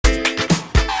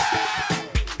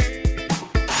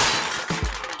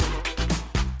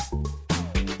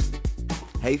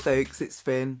Hey folks, it's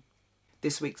Finn.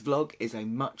 This week's vlog is a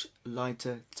much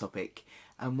lighter topic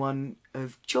and one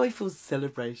of joyful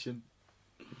celebration.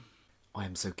 I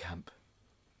am so camp.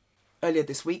 Earlier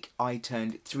this week I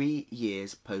turned 3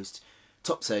 years post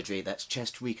top surgery, that's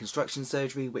chest reconstruction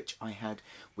surgery, which I had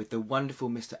with the wonderful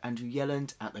Mr Andrew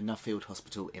Yelland at the Nuffield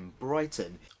Hospital in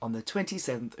Brighton on the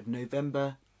 27th of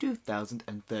November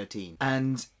 2013.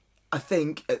 And I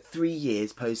think at 3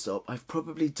 years post-op I've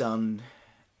probably done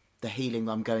the healing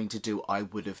I'm going to do, I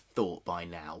would have thought by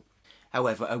now.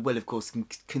 However, I will of course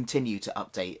continue to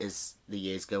update as the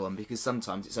years go on, because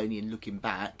sometimes it's only in looking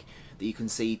back that you can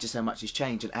see just how much has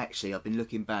changed. And actually I've been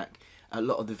looking back at a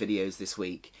lot of the videos this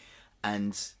week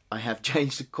and I have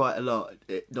changed quite a lot,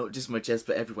 not just my chest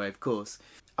but everywhere of course.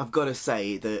 I've got to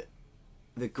say that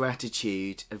the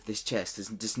gratitude of this chest has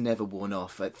just never worn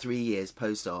off. At 3 years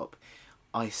post-op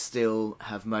I still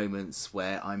have moments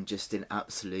where I'm just in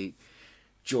absolute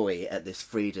joy at this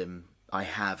freedom I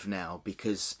have now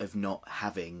because of not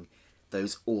having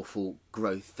those awful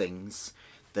growth things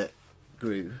that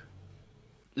grew.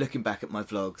 Looking back at my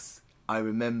vlogs, I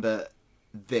remember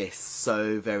this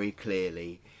so very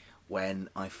clearly when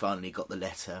I finally got the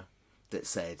letter that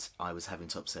said I was having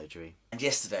top surgery. And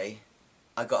yesterday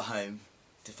I got home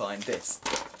to find this.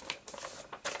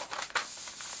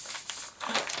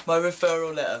 My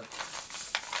referral letter.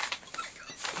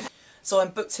 So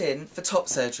I'm booked in for top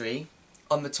surgery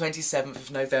on the 27th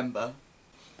of November.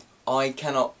 I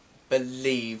cannot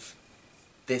believe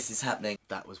this is happening.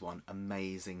 That was one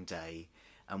amazing day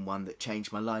and one that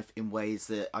changed my life in ways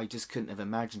that I just couldn't have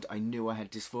imagined. I knew I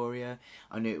had dysphoria,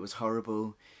 I knew it was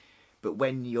horrible, but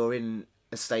when you're in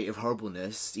a state of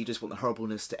horribleness, you just want the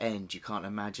horribleness to end. You can't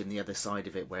imagine the other side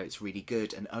of it where it's really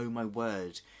good. And oh my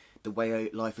word, the way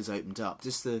life has opened up,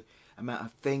 just the amount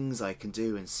of things I can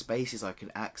do and spaces I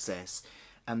can access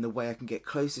and the way I can get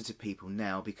closer to people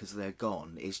now because they're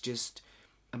gone is just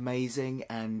amazing,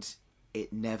 and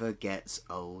it never gets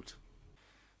old.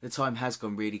 The time has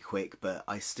gone really quick, but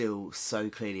I still so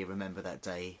clearly remember that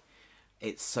day.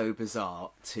 It's so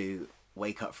bizarre to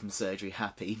wake up from surgery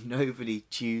happy. Nobody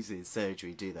chooses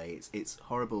surgery, do they? It's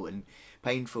horrible and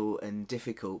painful and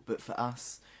difficult, but for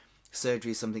us,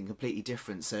 surgery is something completely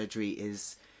different. Surgery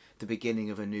is the beginning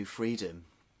of a new freedom,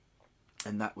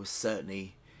 and that was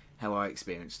certainly how I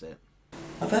experienced it.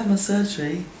 I've had my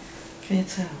surgery, can you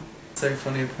tell? So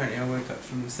funny, apparently I woke up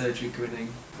from the surgery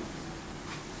grinning.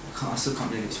 I still can't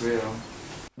believe it's real.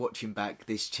 Watching back,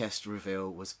 this chest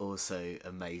reveal was also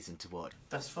amazing to watch.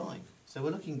 That's fine. So we're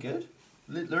looking good.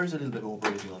 There is a little bit more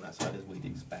bruising on that side as we'd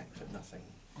expect, but nothing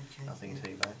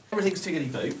too bad. Everything's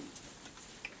tickety-boo.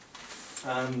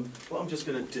 What I'm just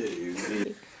going to do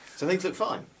is... So things look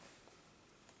fine.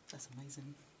 That's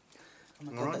amazing. Oh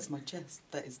my god, right. That's my chest.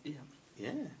 That is, yeah.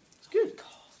 Yeah, it's good. God.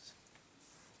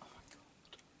 Oh my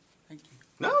god. Thank you.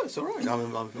 No, it's alright.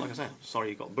 I'm, like I say, I'm sorry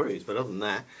you got bruised, but other than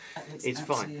that, it's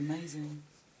fine. Absolutely amazing.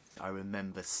 I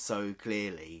remember so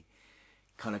clearly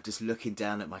kind of just looking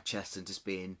down at my chest and just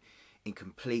being in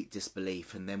complete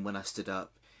disbelief, and then when I stood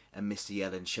up and Mr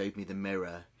Yelland showed me the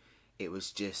mirror, it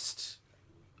was just...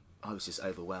 I was just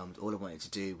overwhelmed. All I wanted to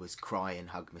do was cry and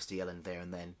hug Mr Yelland there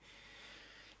and then.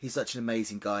 He's such an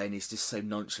amazing guy and he's just so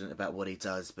nonchalant about what he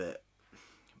does, but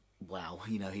wow,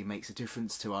 you know, he makes a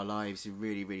difference to our lives. He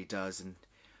really, really does, and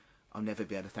I'll never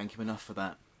be able to thank him enough for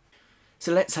that.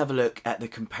 So let's have a look at the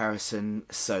comparison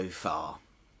so far.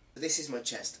 This is my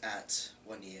chest at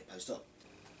 1 year post-op,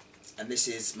 and this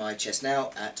is my chest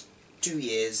now at 2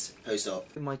 years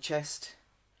post-op. My chest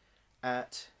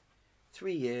at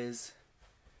 3 years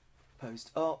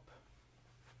post-op,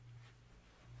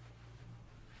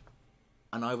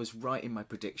 and I was right in my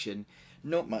prediction.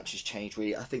 Not much has changed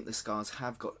really. I think the scars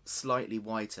have got slightly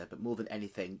whiter, but more than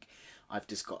anything I've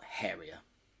just got hairier.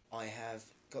 I have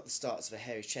got the starts of a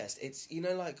hairy chest. It's, you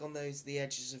know, like on those, the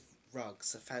edges of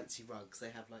rugs, the fancy rugs, they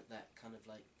have like that kind of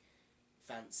like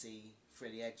fancy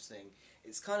frilly edge thing.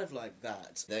 It's kind of like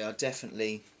that. They are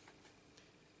definitely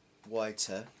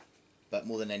whiter, but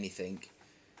more than anything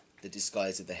the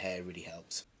disguise of the hair really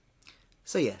helps.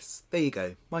 So yes, there you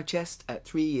go, my chest at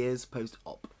 3 years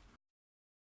post-op.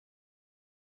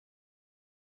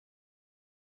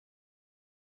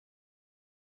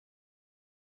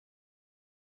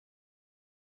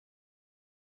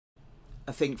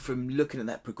 I think from looking at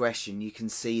that progression you can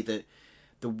see that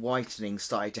the whitening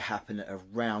started to happen at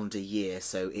around a year,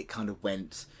 so it kind of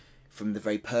went from the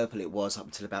very purple it was up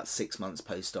until about 6 months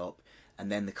post-op,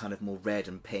 and then the kind of more red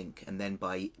and pink, and then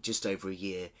by just over a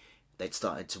year they'd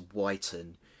started to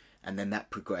whiten, and then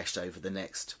that progressed over the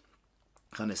next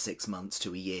kind of 6 months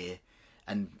to a year,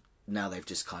 and now they've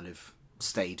just kind of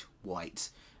stayed white,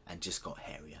 and just got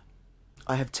hairier.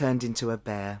 I have turned into a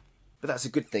bear, but that's a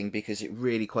good thing because it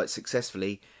really quite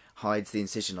successfully hides the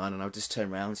incision line, and I'll just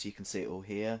turn around so you can see it all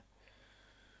here.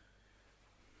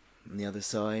 On the other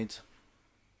side.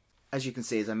 As you can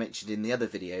see, as I mentioned in the other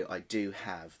video, I do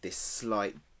have this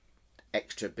slight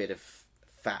extra bit of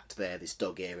fat there, this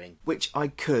dog earring, which I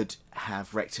could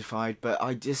have rectified, but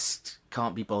I just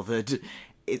can't be bothered.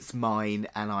 It's mine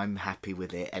and I'm happy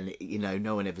with it, and you know,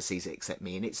 no one ever sees it except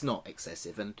me, and it's not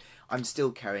excessive, and I'm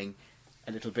still carrying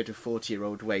a little bit of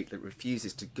 40-year-old weight that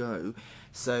refuses to go,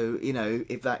 so you know,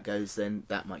 if that goes then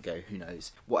that might go, who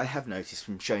knows. What I have noticed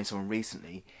from showing someone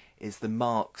recently is the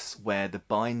marks where the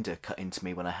binder cut into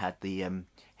me when I had the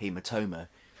hematoma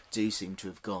do seem to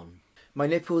have gone. My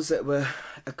nipples that were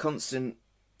a constant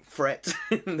fret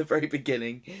in the very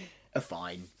beginning are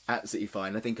fine, absolutely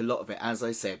fine. I think a lot of it, as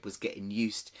I said, was getting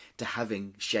used to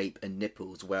having shape and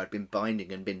nipples where I'd been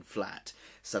binding and been flat.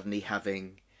 Suddenly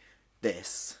having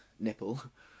this nipple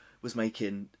was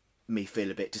making me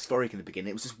feel a bit dysphoric in the beginning.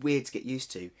 It was just weird to get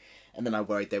used to, and then I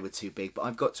worried they were too big, but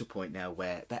I've got to a point now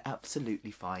where they're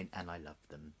absolutely fine and I love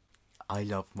them. I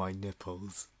love my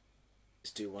nipples.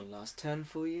 Let's do one last turn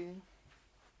for you.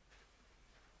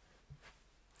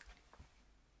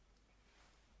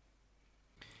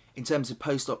 In terms of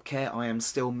post-op care, I am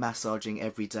still massaging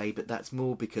every day, but that's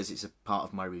more because it's a part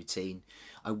of my routine.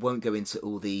 I won't go into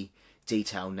all the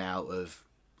detail now of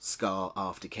scar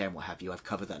aftercare and what have you. I've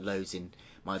covered that loads in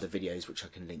my other videos, which I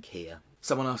can link here.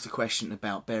 Someone asked a question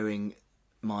about burying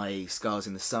my scars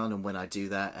in the sun and when I do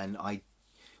that, and I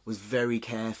was very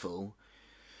careful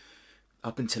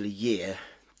up until a year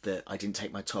that I didn't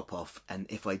take my top off, and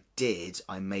if I did,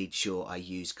 I made sure I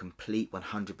used complete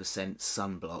 100%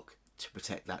 sunblock to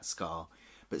protect that scar.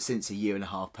 But since a year and a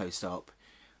half post-op,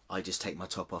 I just take my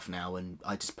top off now and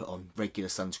I just put on regular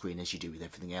sunscreen as you do with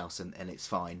everything else, and it's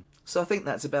fine. So I think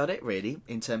that's about it really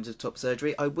in terms of top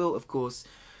surgery. I will of course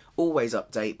always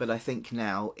update, but I think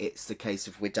now it's the case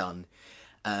of we're done.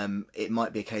 It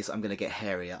might be a case I'm going to get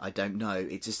hairier, I don't know.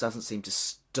 It just doesn't seem to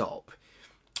stop.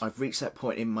 I've reached that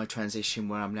point in my transition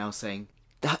where I'm now saying,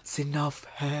 that's enough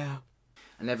hair.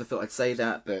 I never thought I'd say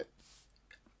that, but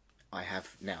I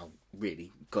have now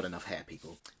really got enough hair,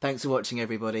 people. Thanks for watching,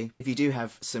 everybody. If you do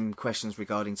have some questions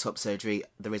regarding top surgery,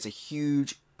 there is a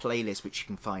huge playlist which you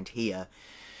can find here,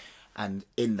 and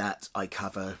in that I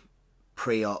cover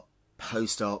pre-op,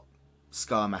 post-op,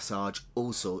 scar massage,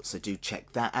 all sorts, so do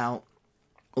check that out.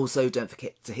 Also, don't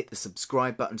forget to hit the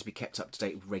subscribe button to be kept up to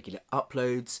date with regular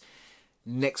uploads.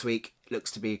 Next week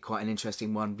looks to be quite an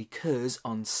interesting one because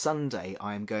on Sunday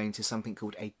I am going to something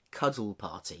called a cuddle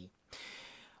party.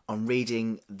 On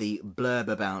reading the blurb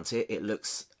about it, it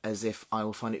looks as if I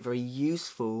will find it very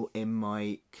useful in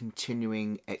my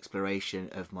continuing exploration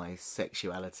of my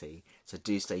sexuality. So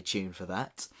do stay tuned for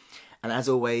that. And as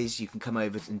always, you can come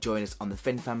over and join us on the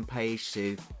FinnFan page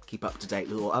to keep up to date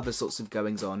with all other sorts of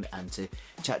goings on and to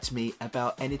chat to me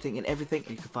about anything and everything,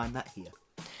 and you can find that here.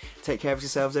 Take care of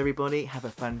yourselves, everybody. Have a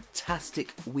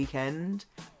fantastic weekend,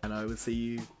 and I will see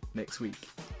you next week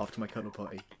after my cuddle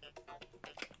party.